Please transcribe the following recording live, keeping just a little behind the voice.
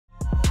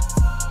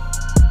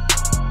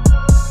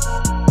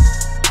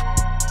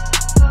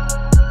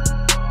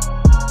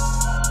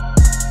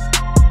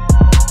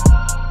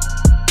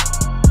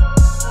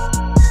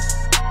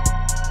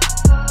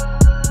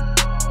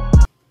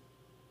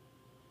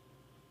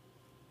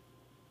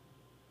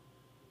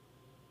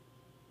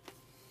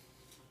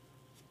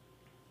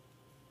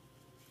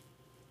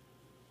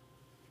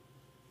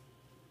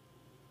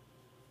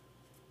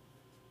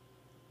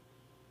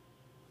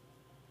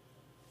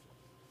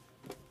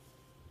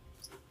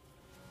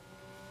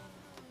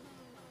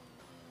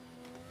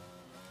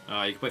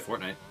You can play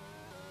Fortnite.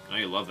 I know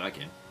you love that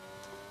game.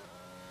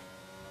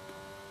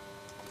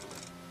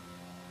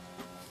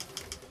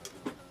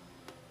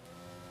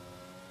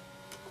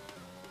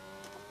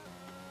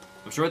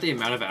 I'm sure with the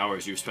amount of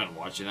hours you've spent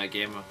watching that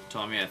game,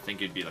 Tommy, I think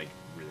you'd be like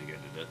really good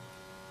at it.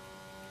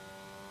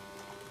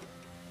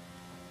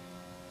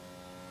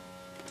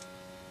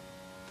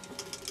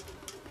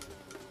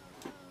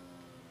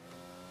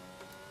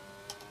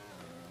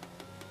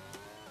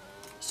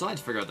 Still had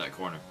to figure out that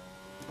corner.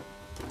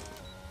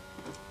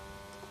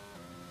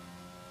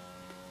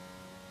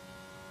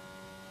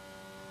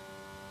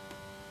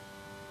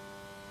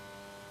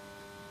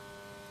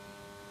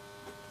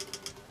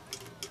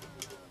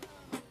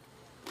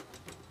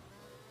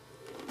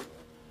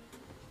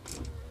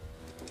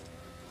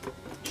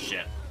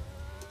 Shit.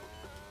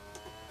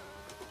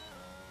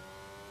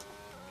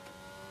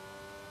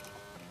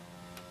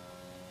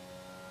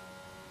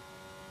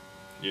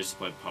 You just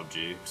played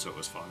PUBG, so it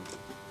was fun.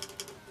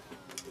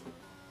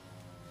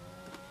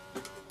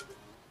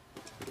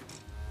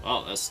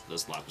 Oh, this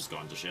lap has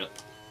gone to shit.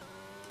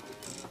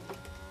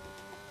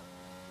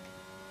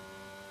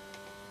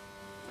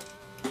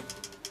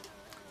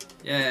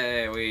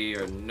 Yay, we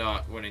are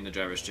not winning the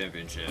Drivers'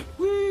 Championship.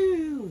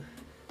 Woo!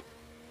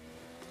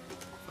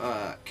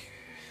 Fuck.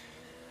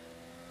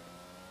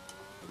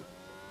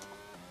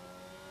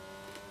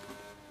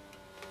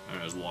 I don't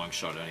know, it was a long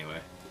shot anyway.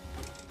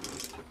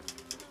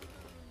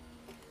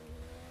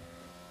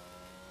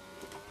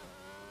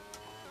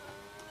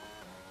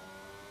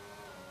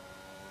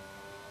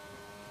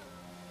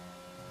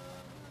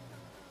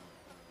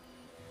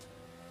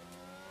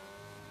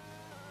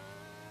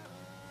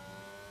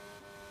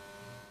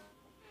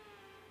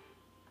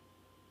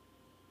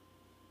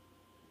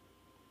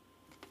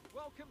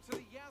 Welcome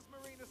to the Yas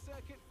Marina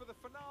circuit for the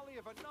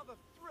finale of another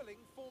thrilling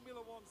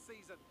Formula One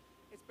season.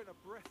 It's been a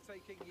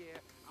breathtaking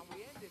year, and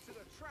we end it at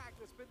a track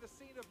that's been the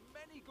scene of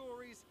many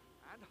glories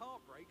and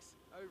heartbreaks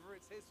over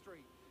its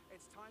history.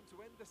 It's time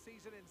to end the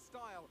season in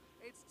style.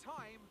 It's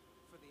time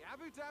for the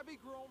Abu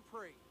Dhabi Grand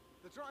Prix.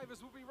 The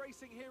drivers will be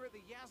racing here at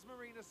the Yas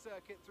Marina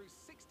circuit through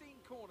 16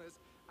 corners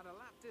and a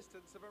lap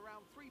distance of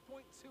around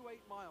 3.28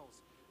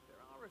 miles. There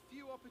are a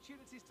few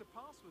opportunities to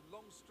pass with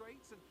long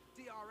straights and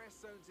DRS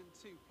zones in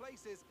 2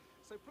 places,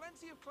 so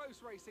plenty of close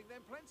racing,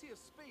 then plenty of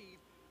speed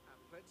and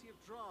plenty of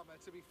drama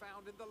to be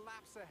found in the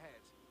laps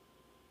ahead.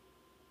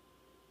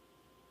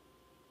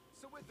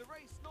 So with the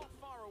race not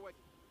far away...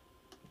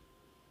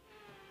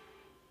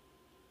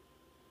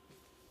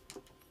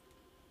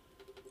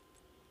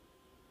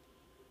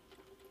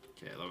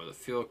 Okay, lower the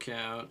fuel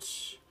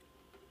count.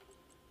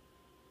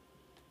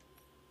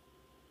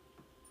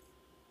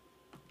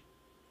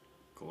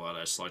 Glad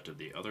I selected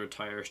the other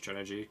tire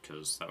strategy,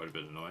 because that would have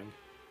been annoying.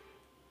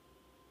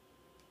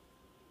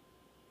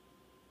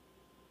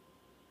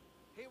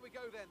 Here we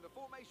go then, the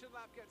formation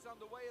lap gets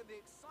underway and the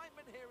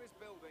excitement here is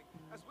building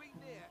as we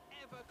near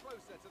ever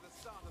closer to the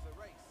start of the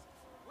race.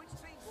 Which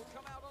team will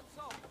come out on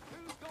top?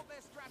 Who's got their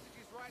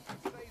strategies right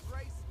for today's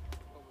race?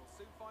 Well, we'll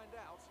soon find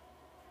out.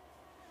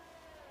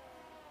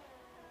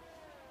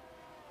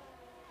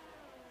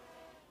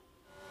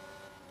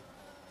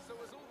 So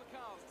as all the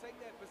cars take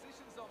their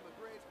positions on the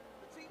grid,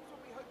 the teams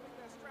will be hoping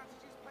their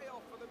strategies pay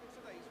off for them in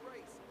today's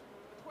race.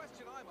 The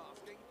question I'm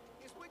asking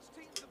is which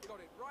teams have got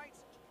it right?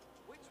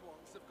 Which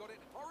ones have got it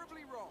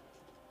horribly wrong?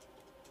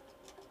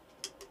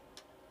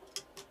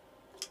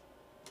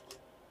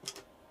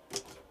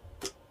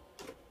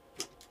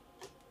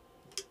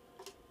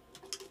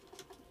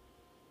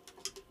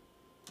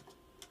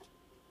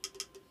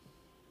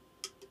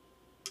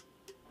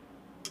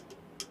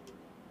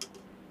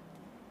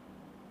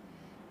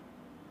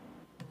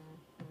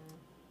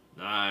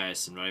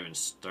 Nice, I'm not even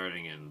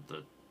starting in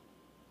the...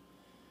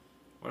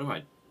 What did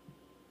my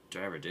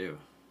driver do?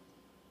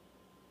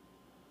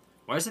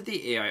 Why is it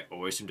the AI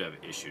always seem to have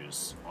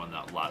issues on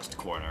that last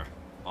corner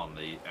on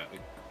the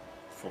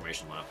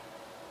formation lap?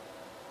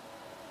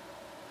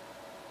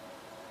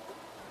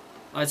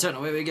 Lights out,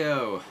 away we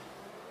go!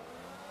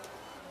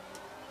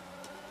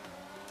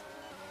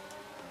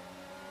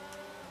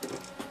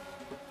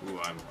 Ooh,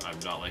 I'm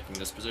not liking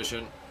this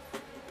position.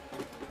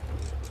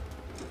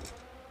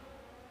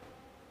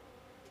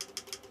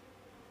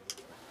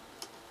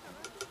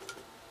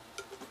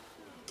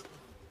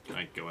 Can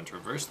I go into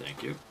reverse?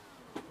 Thank you.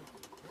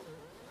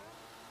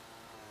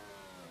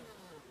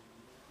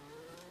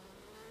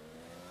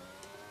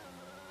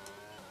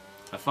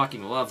 I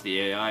fucking love the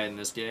AI in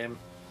this game.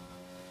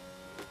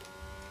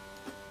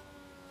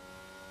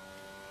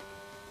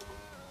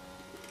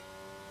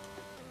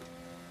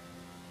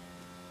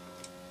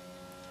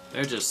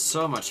 They're just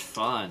so much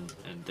fun,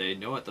 and they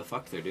know what the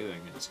fuck they're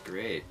doing. It's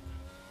great.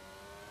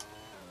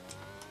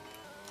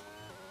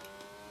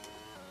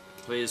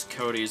 Please,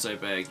 Cody's, I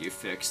beg you,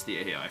 fix the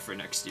AI for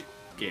next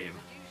game.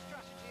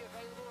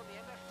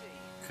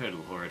 Good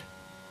lord.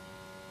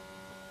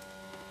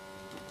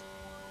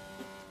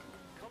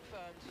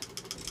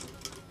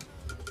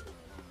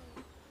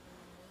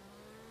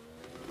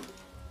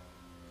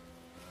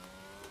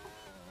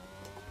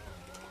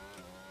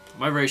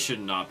 My race should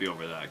not be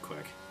over that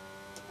quick.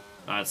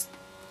 That's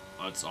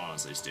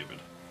honestly stupid.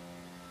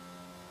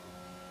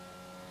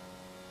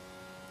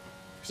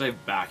 Because I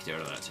backed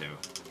out of that too.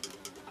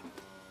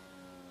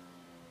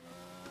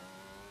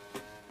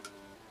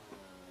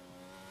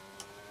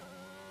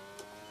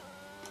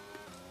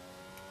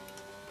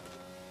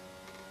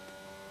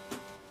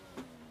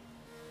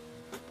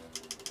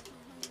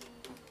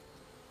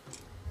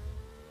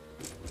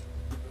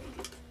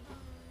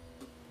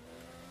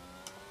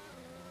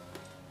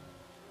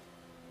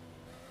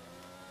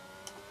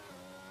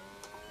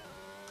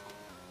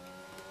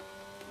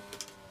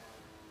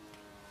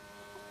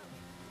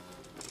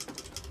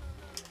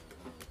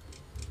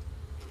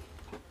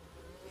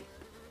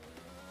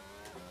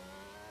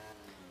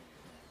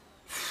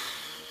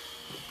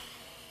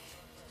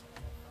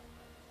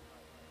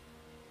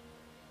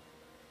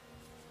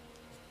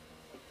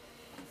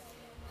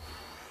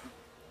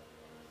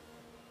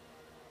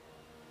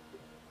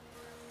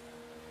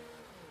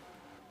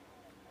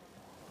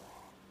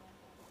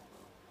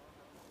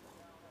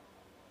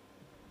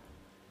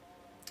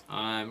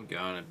 I'm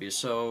gonna be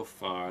so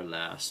far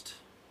last.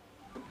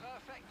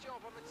 Perfect job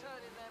on the turn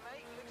in there,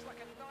 mate. Looks like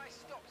a nice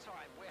stop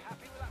time. We're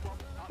happy with that one.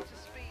 Up to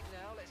speed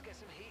now. Let's get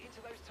some heat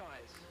into those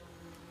tyres.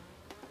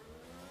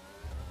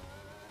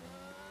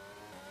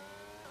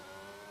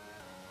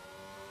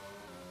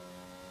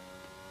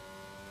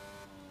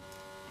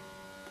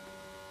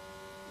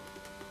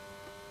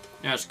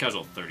 Yeah, it's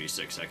casual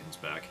 36 seconds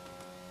back.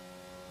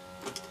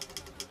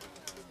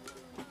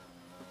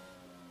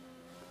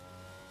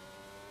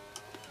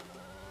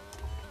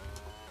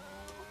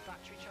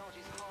 Battery charge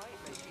is high.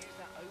 Maybe use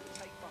that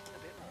overtake button a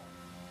bit more.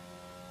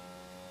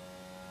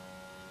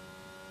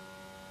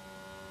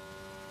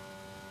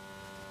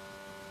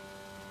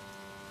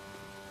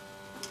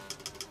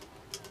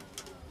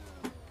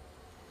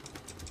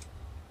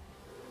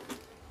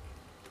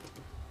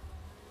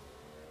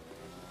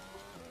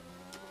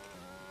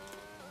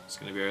 It's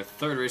gonna be our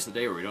third race of the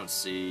day where we don't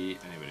see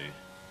anybody.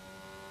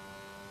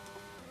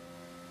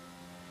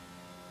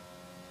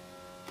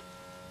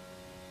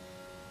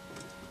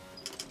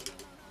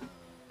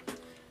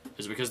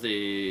 Is it because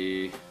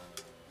the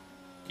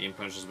game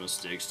punishes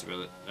mistakes to be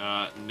able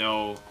to...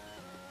 no.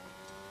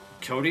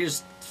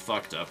 Cody's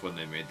fucked up when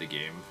they made the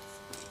game.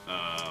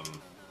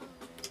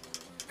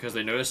 Because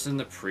they noticed in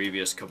the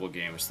previous couple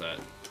games that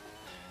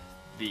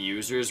the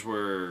users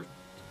were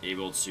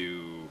able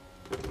to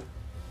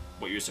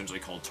what you essentially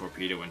call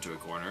torpedo into a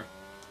corner.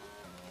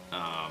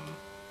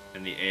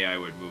 And the AI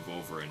would move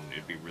over and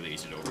it'd be really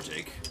easy to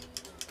overtake.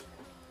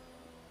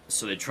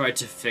 So they tried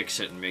to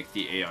fix it and make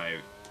the AI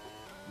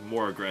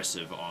more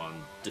aggressive on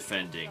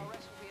defending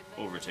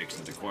overtakes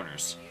into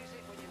corners.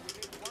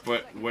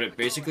 But what it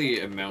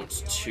basically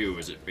amounts to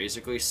is it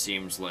basically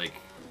seems like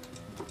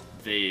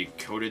they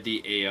coded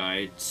the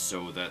AI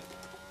so that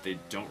they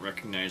don't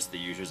recognize the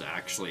user's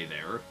actually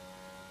there.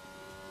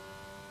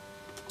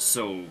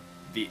 So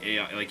the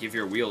AI, like if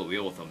you're wheel to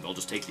wheel with them, they'll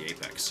just take the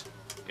apex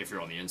if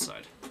you're on the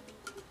inside.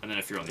 And then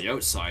if you're on the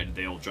outside,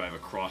 they'll drive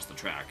across the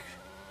track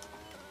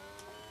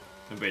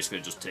and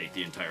basically just take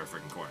the entire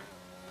freaking corner.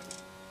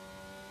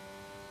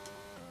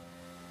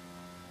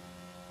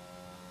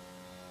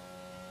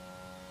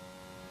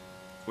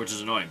 Which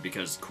is annoying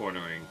because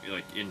cornering,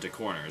 like into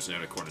corners and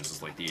out of corners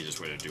is like the easiest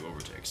way to do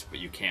overtakes, but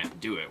you can't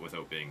do it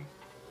without being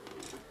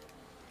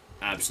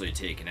absolutely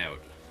taken out.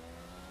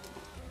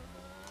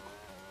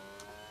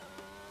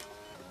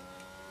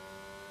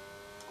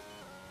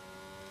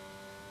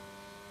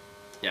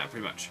 Yeah,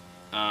 pretty much.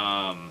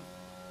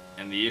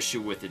 And the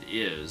issue with it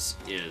is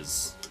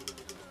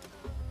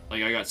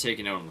like I got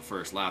taken out on the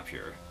first lap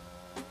here.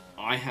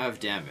 I have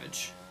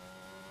damage.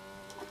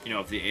 You know,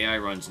 if the AI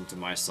runs into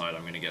my side,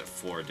 I'm going to get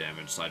 4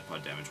 damage, side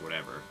pod damage,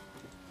 whatever.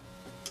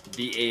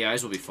 The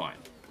AIs will be fine.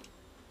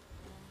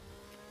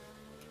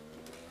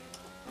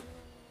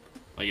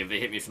 Like, if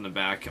they hit me from the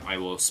back, I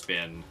will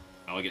spin,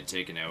 I'll get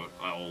taken out,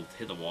 I'll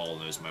hit the wall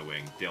and lose my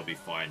wing. They'll be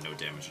fine, no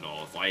damage at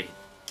all. If I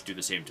do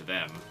the same to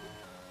them,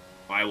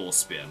 I will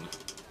spin.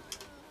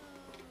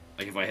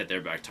 Like, if I hit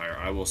their back tire,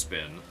 I will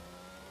spin,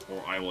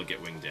 or I will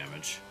get wing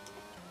damage,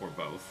 or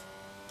both,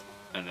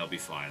 and they'll be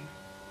fine.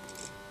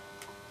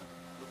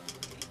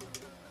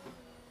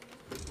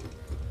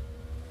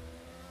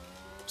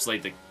 It's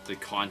like the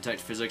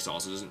contact physics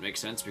also doesn't make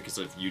sense, because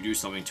if you do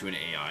something to an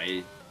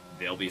AI,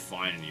 they'll be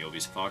fine and you'll be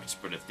fucked,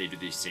 but if they do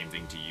the same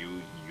thing to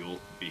you, you'll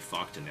be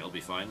fucked and they'll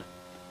be fine.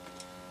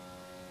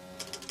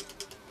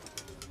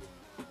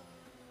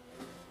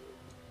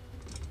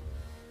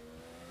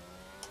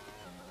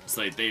 It's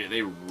like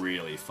they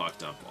really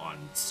fucked up on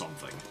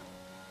something.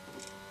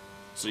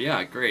 So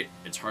yeah, great.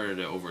 It's harder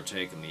to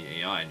overtake in the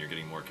AI and you're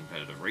getting more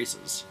competitive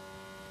races.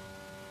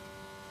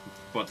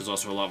 But there's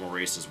also a lot more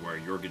races where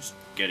you're just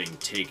getting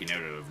taken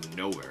out of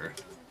nowhere.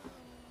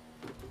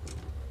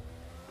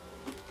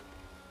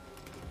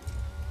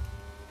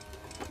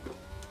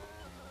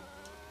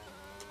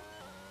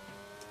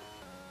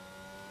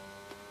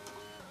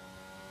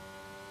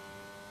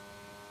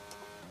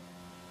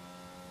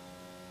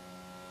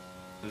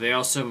 They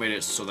also made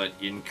it so that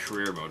in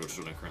career mode, which is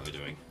what I'm currently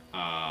doing,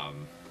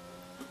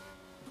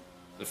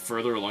 the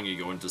further along you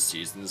go into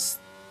seasons,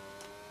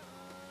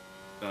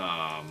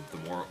 the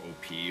more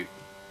OP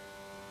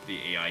the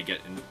AI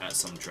get at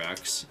some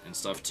tracks and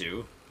stuff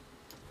too.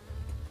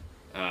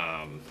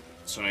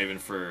 So not even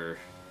for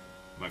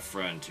my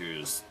friend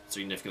who's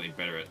significantly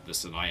better at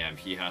this than I am,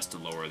 he has to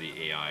lower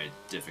the AI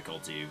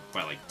difficulty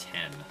by like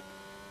 10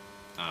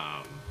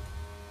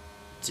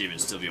 to even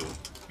still be able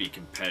to be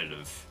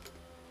competitive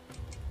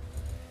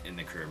in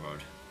the career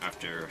mode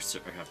after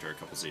a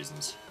couple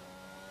seasons.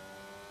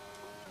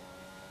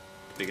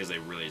 Because they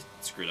really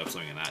screwed up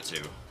something in that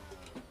too.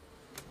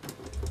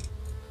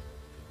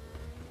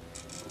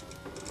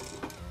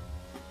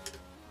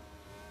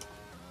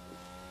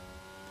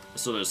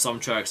 So there's some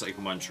tracks like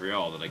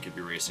Montreal that I could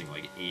be racing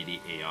like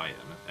 80 AI in,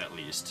 at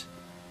least.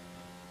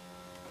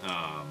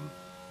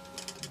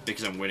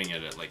 Because I'm winning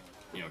it at like,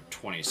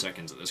 20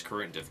 seconds at this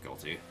current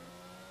difficulty.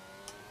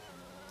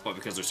 But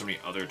because there's so many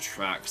other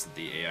tracks that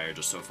the AI are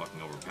just so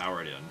fucking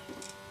overpowered in,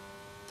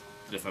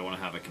 that if I want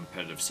to have a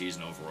competitive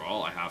season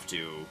overall, I have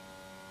to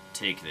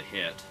take the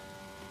hit,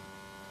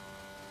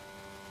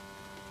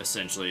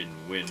 essentially, and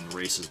win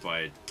races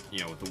by,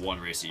 the one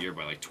race a year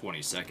by like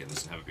 20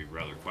 seconds and have it be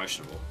rather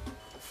questionable.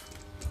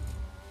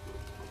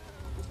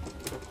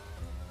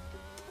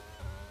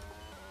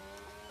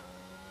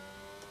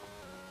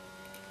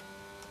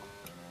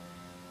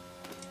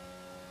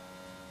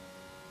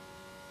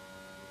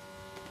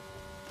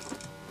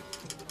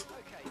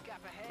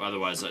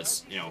 Otherwise,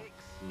 that's,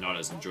 not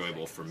as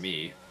enjoyable for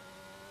me,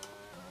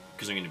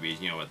 because I'm going to be,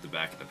 at the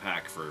back of the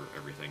pack for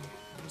everything.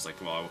 And it's like,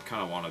 well, I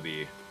kind of want to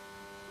be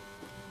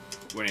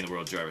winning the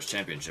World Drivers'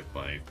 Championship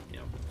by,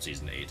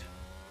 Season 8.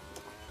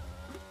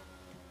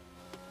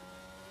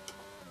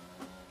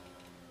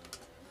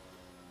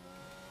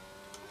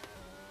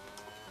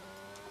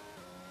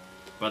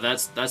 But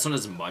that's not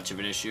as much of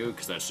an issue,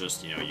 because that's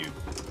just, you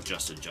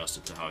just adjust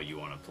it to how you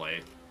want to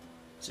play.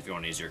 So if you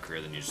want an easier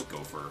career, then you just go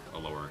for a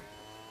lower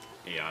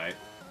AI.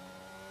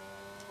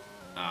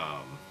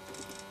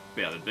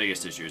 But yeah, the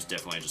biggest issue is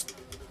definitely just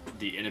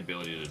the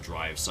inability to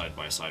drive side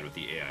by side with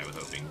the AI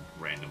without being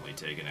randomly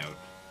taken out.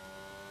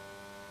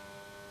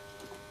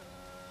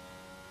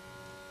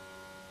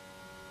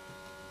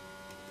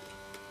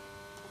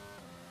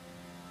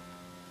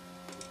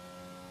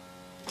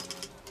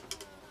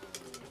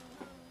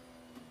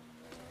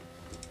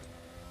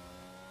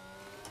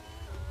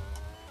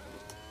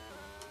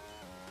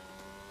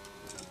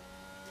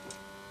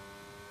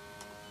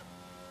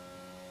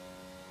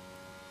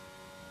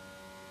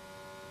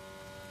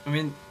 I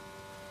mean,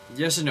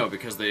 yes and no,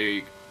 because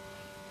they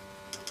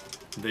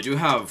do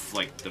have,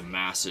 like, the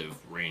massive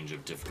range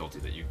of difficulty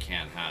that you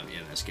can have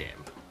in this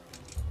game,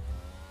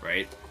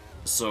 right?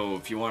 So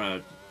if you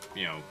want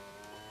to,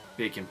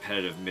 be a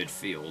competitive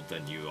midfield,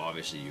 then you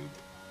obviously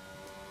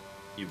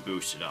you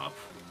boost it up.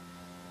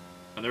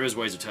 And there is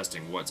ways of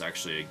testing what's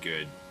actually a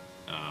good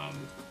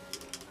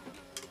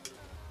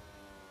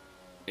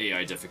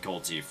AI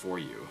difficulty for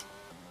you,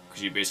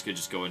 because you basically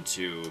just go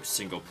into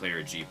single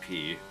player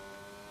GP,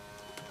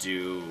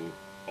 do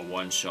a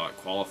one-shot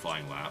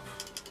qualifying lap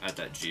at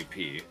that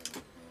GP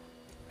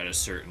at a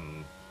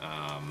certain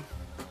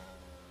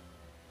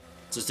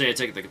so say I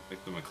take the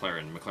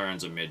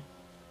McLaren's a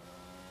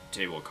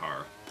mid-table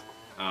car.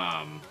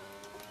 I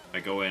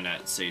go in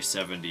at, say,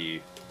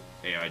 70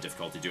 AI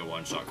difficulty, do a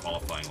one-shot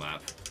qualifying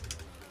lap,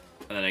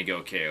 and then I go,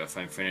 okay, if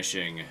I'm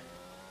finishing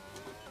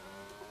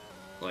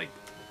like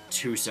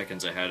 2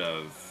 seconds ahead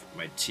of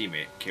my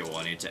teammate, okay, well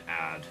I need to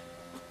add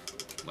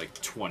like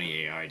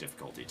 20 AI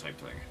difficulty type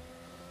thing.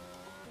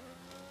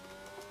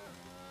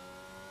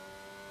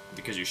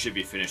 Because you should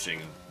be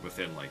finishing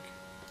within like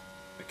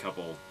a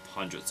couple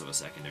hundredths of a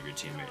second of your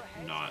teammate,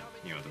 not,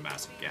 the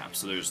massive gap.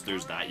 So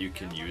there's that you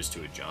can use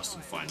to adjust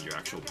and find your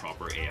actual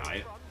proper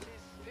AI.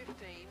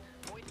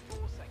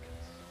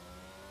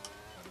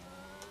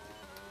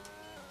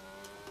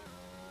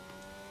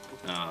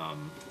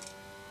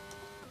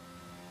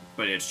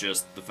 But it's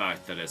just the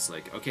fact that it's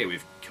like, okay,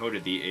 we've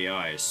coded the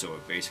AI, so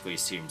it basically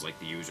seems like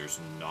the user's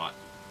not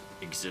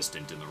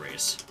existent in the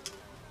race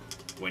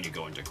when you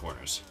go into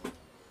corners.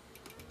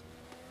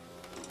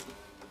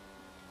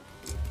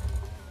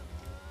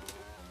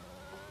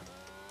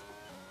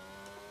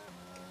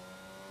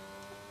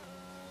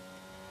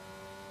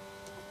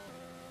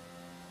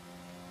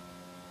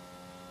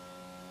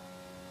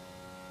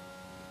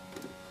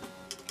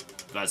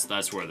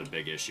 That's where the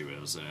big issue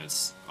is, and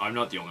I'm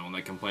not the only one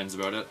that complains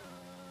about it.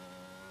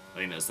 I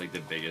think that's like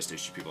the biggest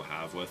issue people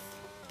have with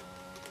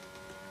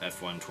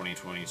F1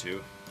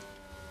 2022.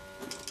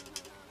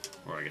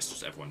 Or I guess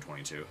just F1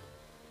 22.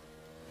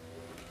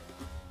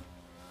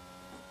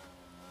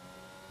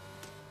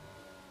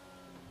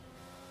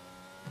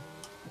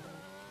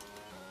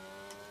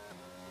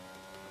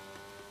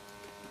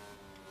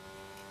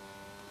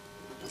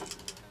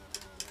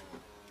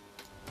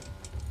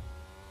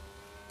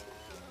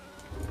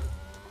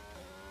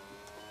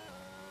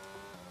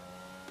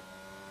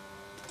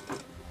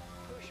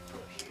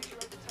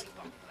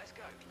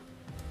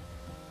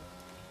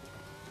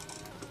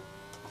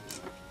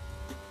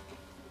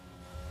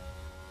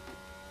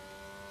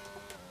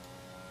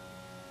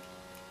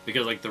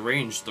 Because like the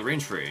range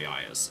for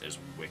AI is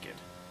wicked.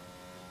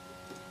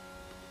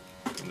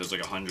 And there's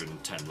like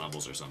 110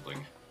 levels or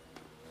something.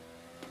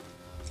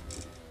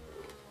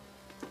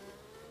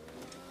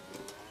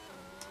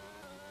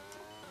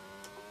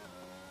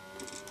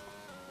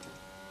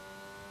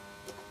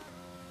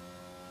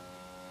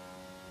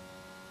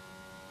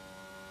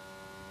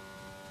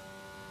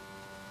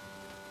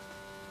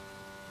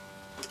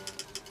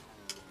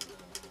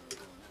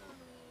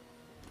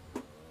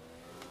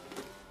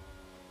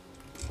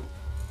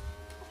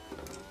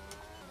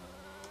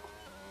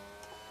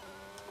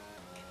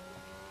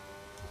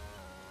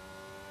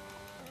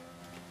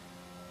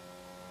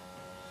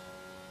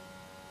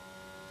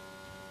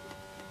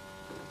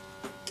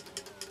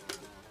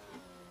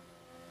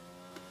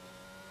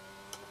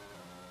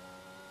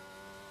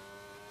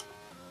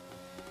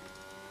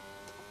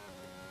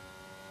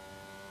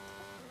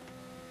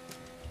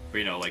 But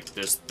you know, like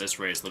this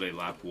race, literally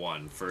lap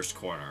 1, first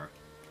corner.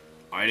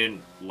 I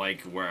didn't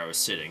like where I was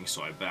sitting,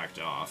 so I backed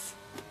off.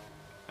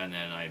 And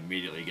then I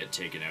immediately get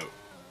taken out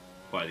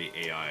by the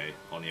AI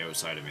on the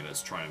outside of me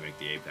that's trying to make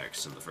the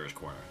apex of the first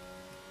corner.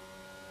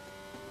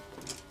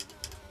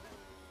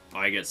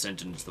 I get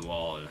sent into the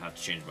wall and have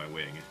to change my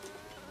wing.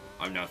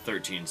 I'm now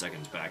 13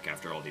 seconds back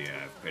after all the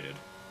AI I've pitted.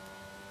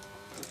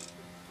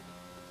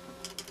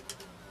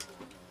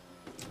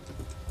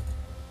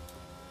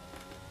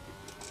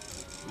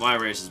 My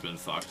race has been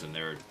fucked, and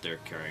they're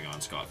carrying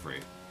on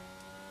scot-free.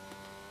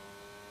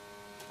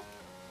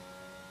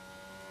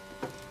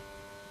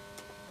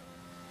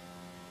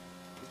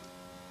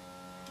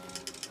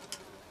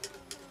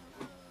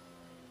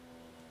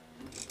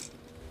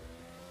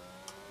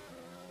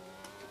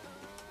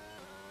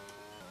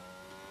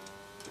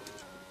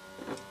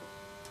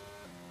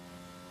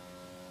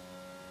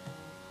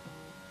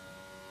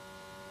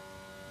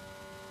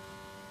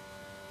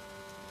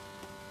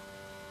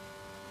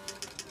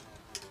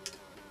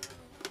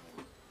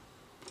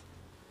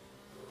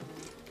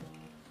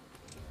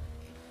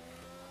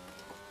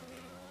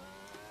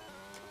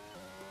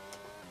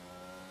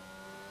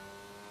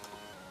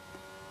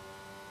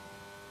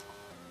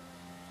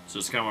 So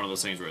it's kind of one of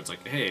those things where it's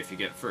like, hey, if you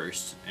get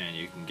first and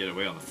you can get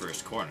away on the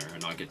first corner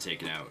and not get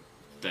taken out,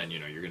 then, you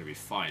know, you're going to be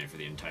fine for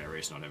the entire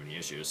race, not have any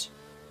issues.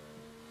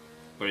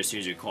 But as soon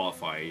as you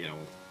qualify, you know,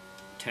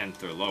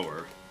 10th or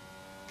lower,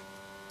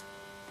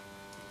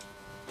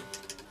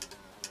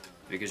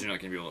 because you're not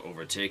going to be able to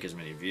overtake as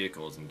many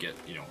vehicles and get,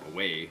 you know,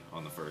 away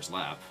on the first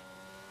lap,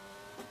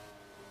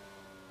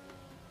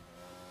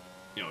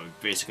 you know,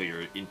 basically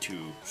you're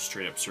into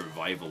straight up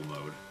survival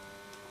mode.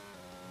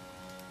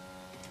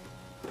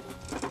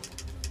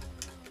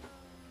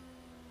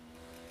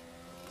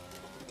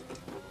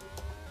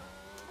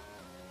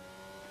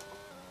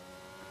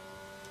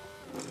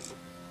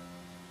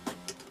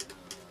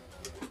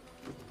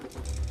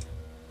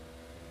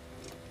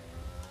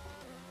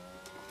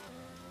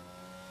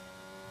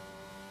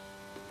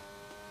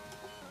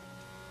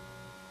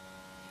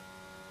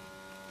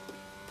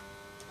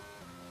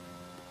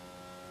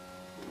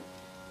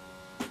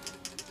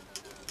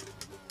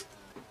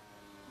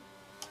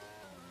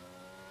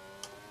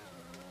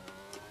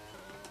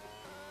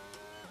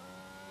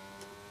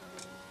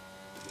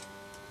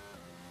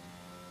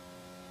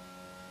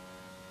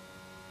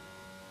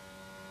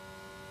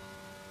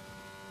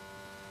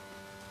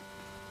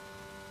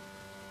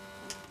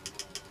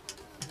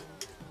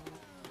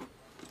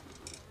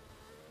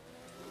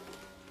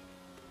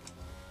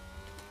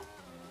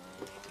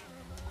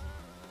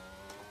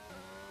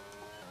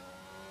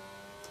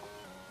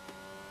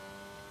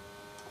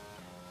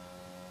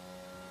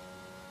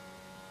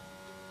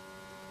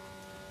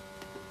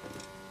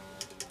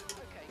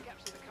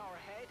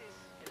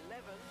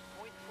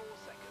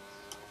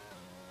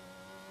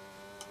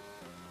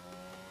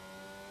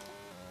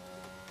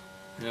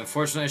 And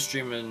unfortunately,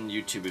 stream on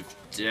YouTube have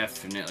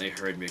definitely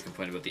heard me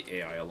complain about the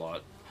AI a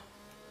lot.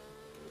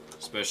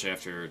 Especially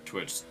after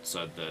Twitch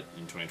said that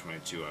in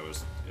 2022 I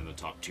was in the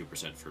top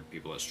 2% for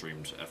people that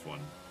streamed F1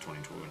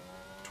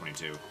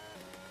 2022.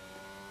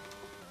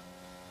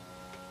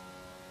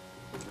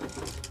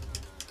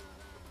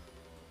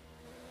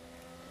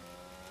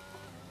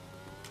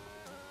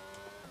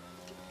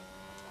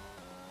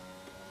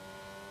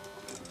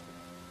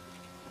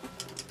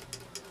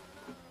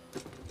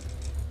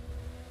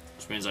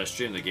 Which means I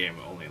stream the game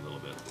only a little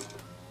bit.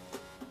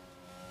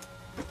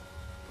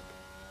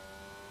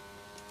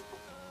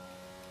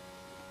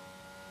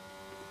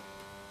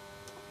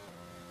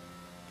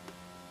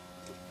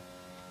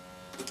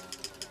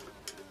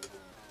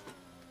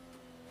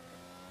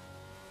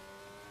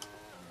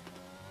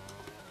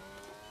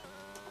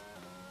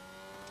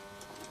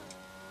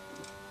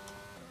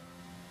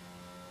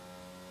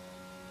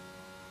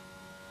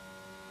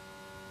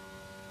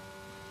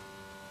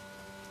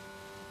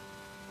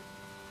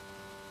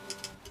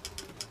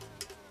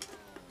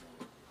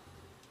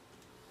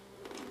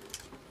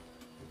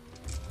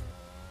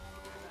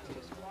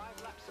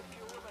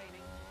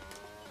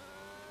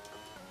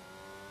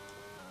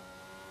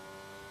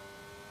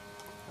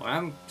 Well,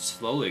 I'm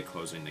slowly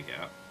closing the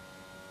gap.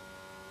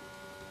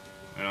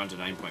 Went on to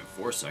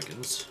 9.4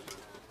 seconds.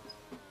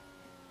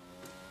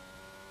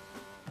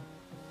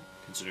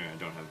 Considering I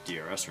don't have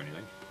DRS or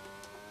anything.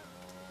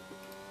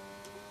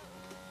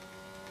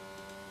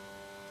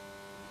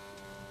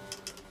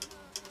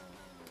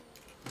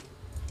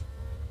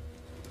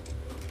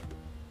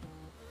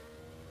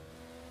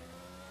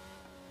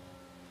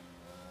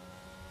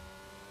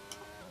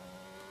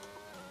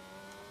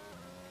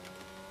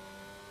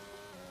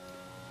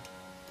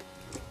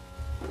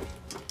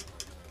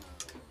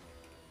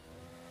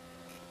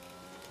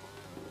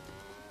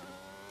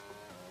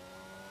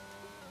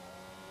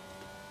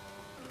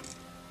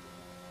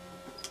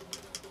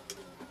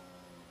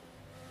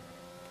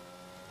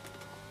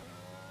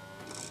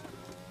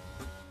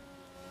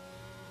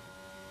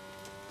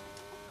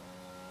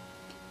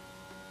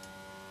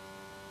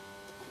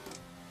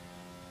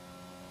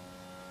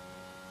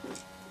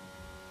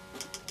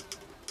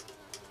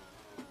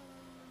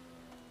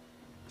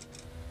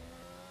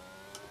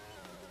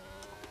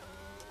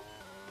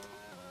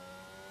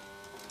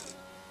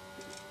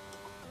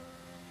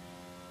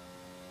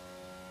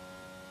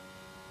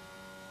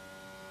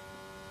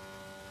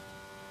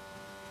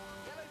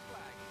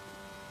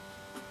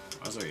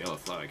 Why's there a yellow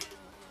flag?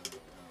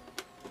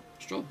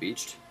 Stroll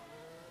beached.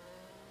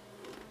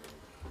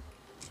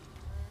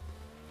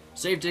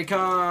 Safety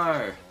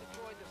car!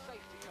 Deployed the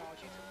safety car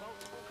due to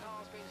multiple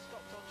cars being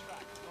stopped on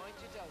track. Mind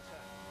your delta.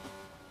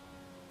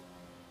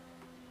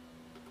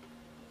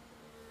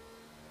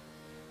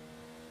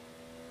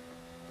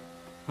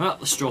 Well,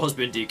 the Stroll has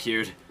been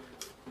DQ'd.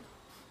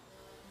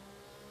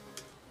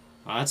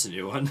 Oh, that's a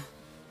new one.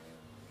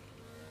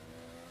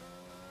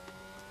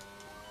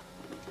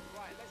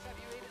 Right, let's have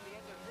you in at the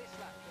end of this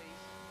lap,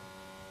 please.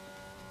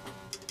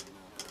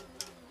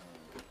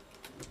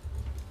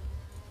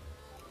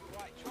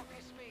 Right, drop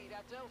your speed.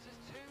 Our delta's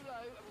too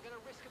low and we're going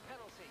to risk a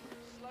penalty.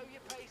 Slow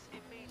your pace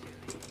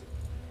immediately.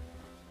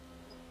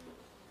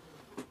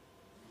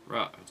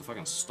 Right, I have to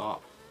fucking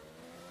stop.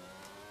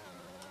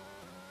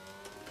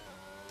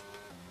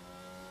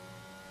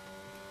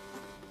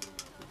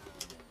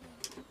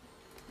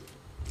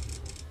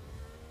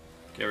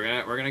 Okay,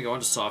 we're gonna go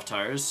into soft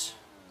tires.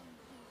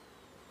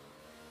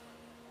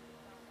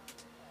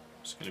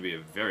 It's gonna be a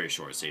very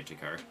short safety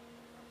car.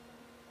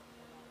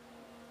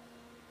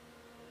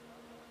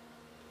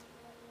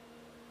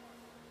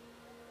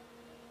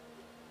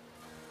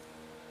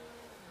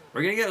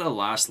 We're gonna get a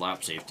last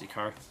lap safety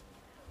car.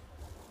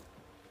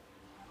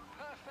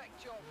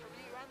 Perfect job from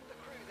you and the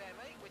crew there,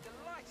 mate. We're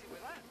delighted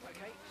with that.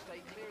 Okay,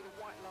 stay clear of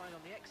the white line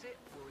on the exit.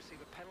 We'll receive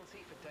a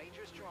penalty for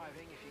dangerous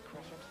driving if you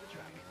cross onto the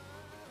track.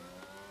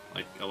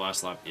 Like a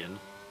last lap in.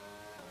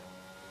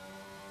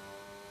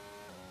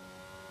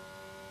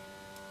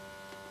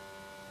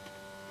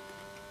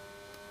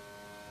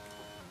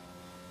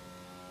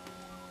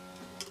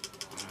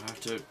 I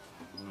have to.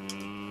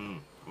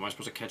 Am I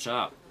supposed to catch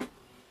up? Okay,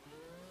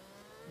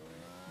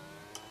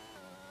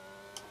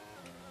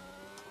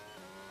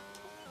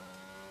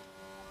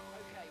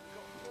 we've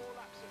got 4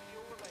 laps of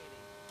fuel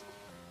remaining.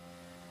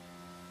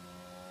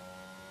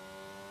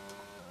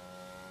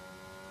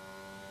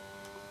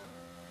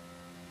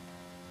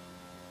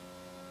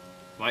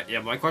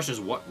 My question is,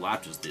 what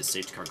lap does this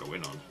safety car go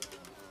in on?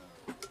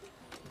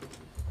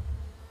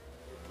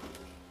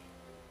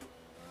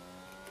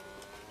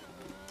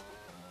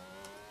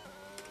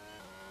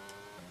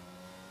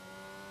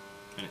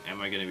 And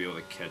am I going to be able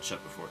to catch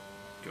up before it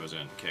goes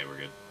in? Okay, we're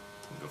good.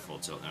 We can go full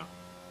tilt now.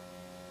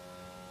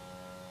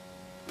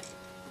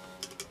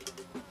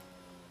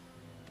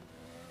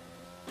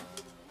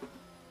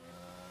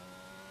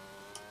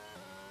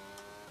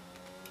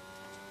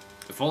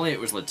 If only it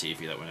was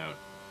Latifi that went out.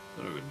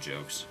 That would have been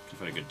jokes. I've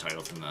had a good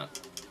title from that.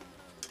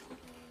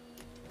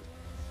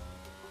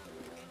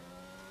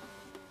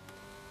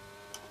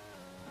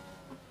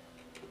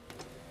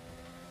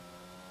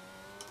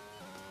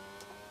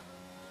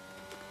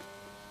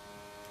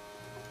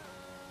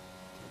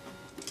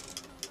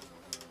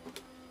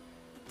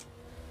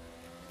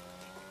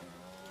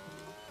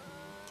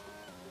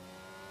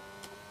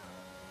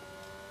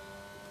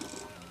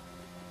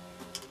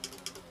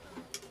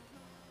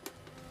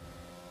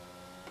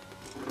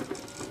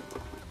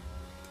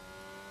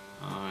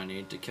 I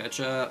need to catch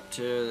up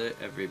to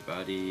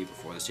everybody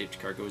before the safety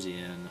car goes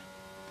in.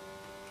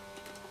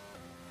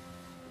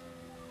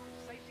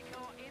 Safety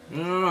car in.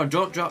 No,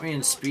 don't drop me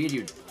in speed,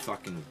 you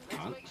fucking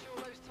cunt. Make sure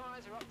those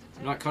tyres are up to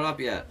I'm not caught up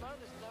yet. No,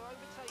 there's no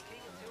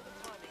overtaking until the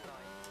timing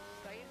line.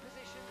 Stay in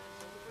position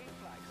until the green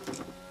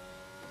flags.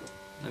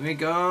 Let me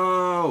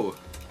go!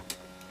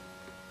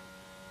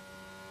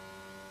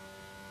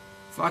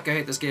 Fuck, I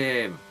hate this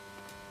game.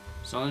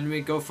 It's not letting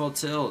me go full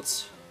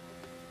tilt.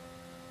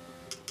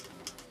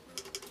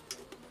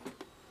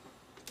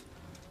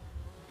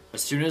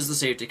 As soon as the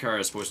safety car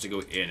is supposed to go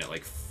in, it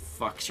like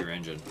fucks your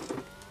engine.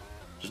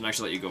 Doesn't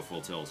actually let you go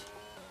full tilt.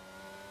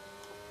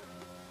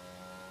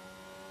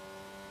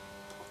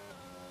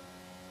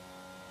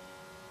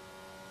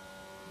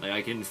 Like,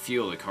 I can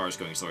feel the cars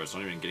going slower. It's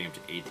not even getting up to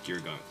 8th gear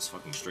going. It's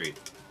fucking straight.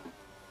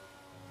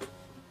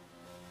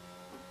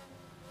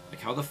 Like,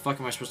 how the fuck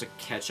am I supposed to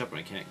catch up when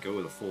I can't go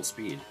with a full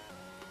speed?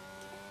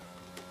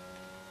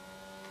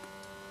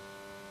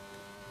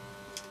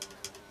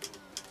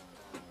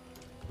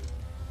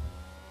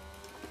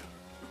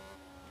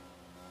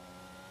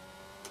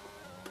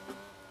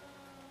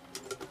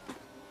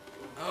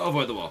 Oh,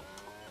 avoid the wall.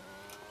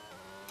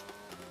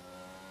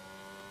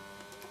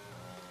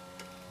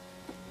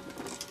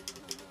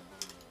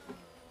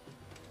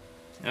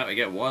 Now I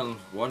get one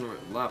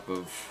lap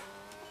of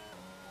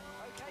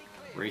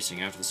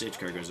racing after the stage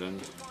car goes in.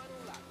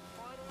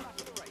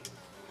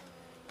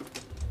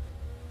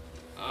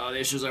 Oh, the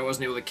issue is I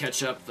wasn't able to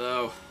catch up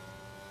though.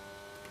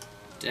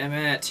 Damn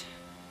it.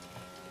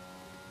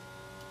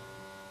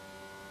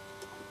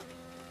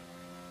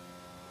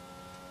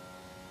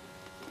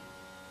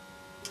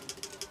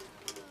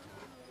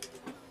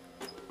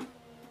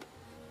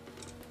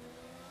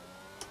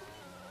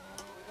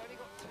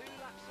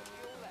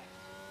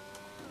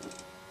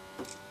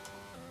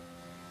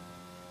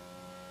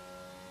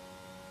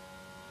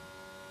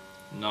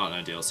 Not an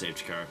ideal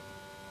safety car.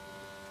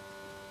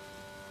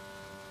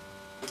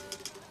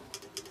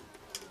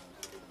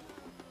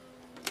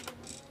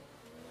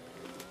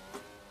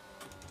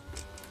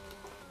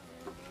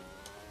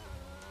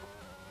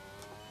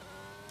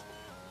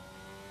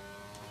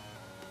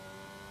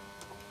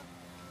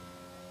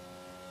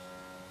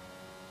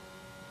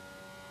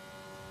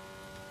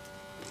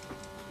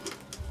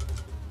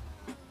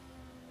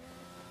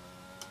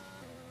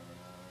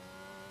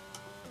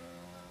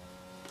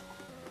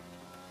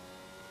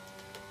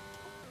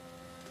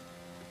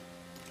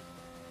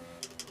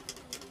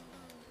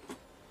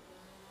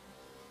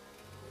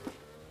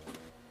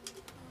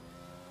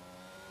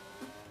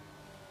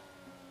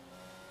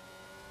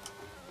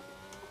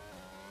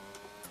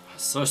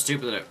 So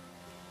stupid that it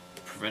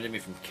prevented me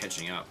from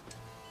catching up.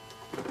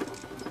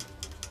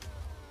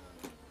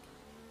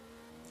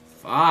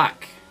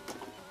 Fuck!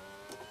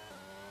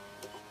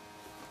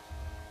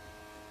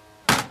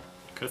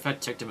 Could have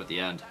had ticked him at the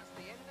end.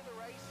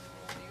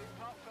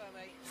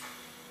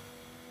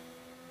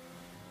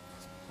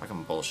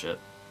 Fucking bullshit.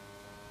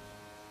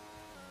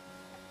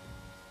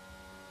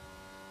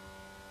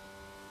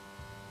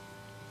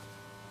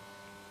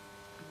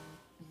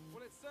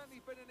 Well, it's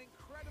certainly been an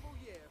incredible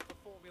year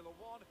for Formula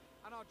One,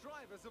 and our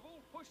drivers have all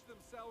pushed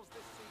themselves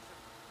this season,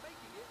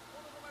 making it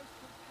one of the most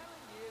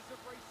compelling years of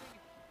racing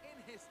in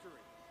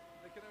history.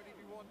 There can only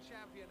be one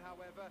champion,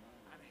 however,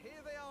 and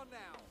here they are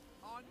now,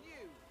 our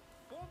new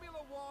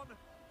Formula One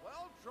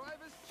World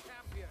Drivers'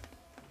 Champion.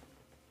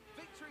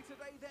 Victory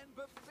today then,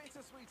 but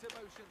bittersweet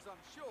emotions,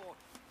 I'm sure,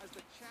 as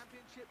the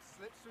championship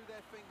slips through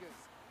their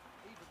fingers.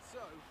 Even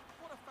so,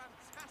 what a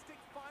fantastic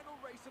final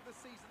race of the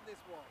season this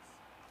was.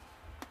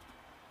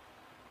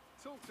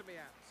 Talk to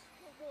me, Ant.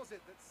 What was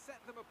it that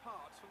set them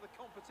apart from the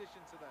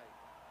competition today?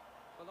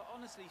 Well, I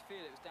honestly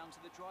feel it was down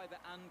to the driver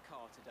and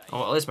car today.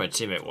 Oh, well, at least my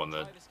teammate won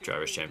the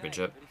Drivers'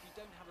 Championship. But if you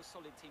don't have a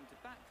solid team to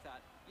back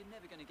that, you're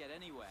never going to get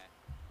anywhere.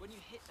 When you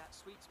hit that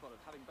sweet spot of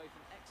having both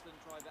an excellent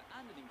driver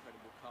and an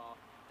incredible car,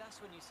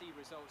 that's when you see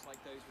results like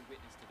those we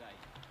witnessed today.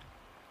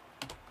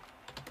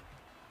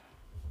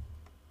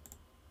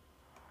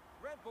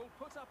 Red Bull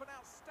put up an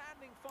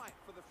outstanding fight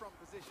for the front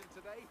position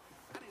today,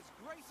 and it's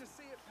great to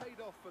see it paid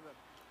off for them.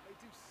 They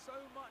do so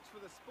much for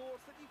the sport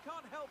that you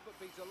can't help but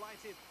be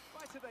delighted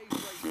by today's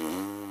race.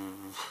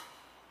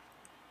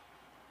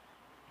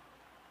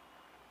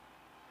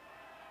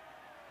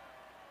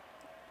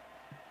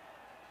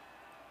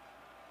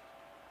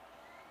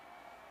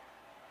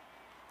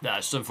 Yeah,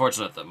 it's just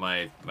unfortunate that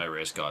my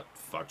race got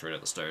fucked right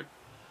at the start.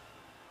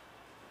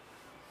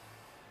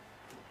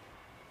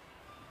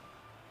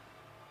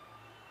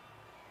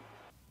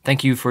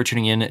 Thank you for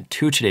tuning in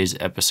to today's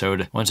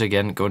episode. Once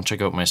again, go and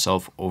check out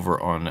myself over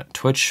on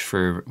Twitch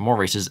for more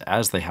races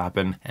as they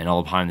happen and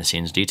all behind the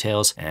scenes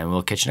details, and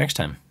we'll catch you next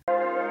time.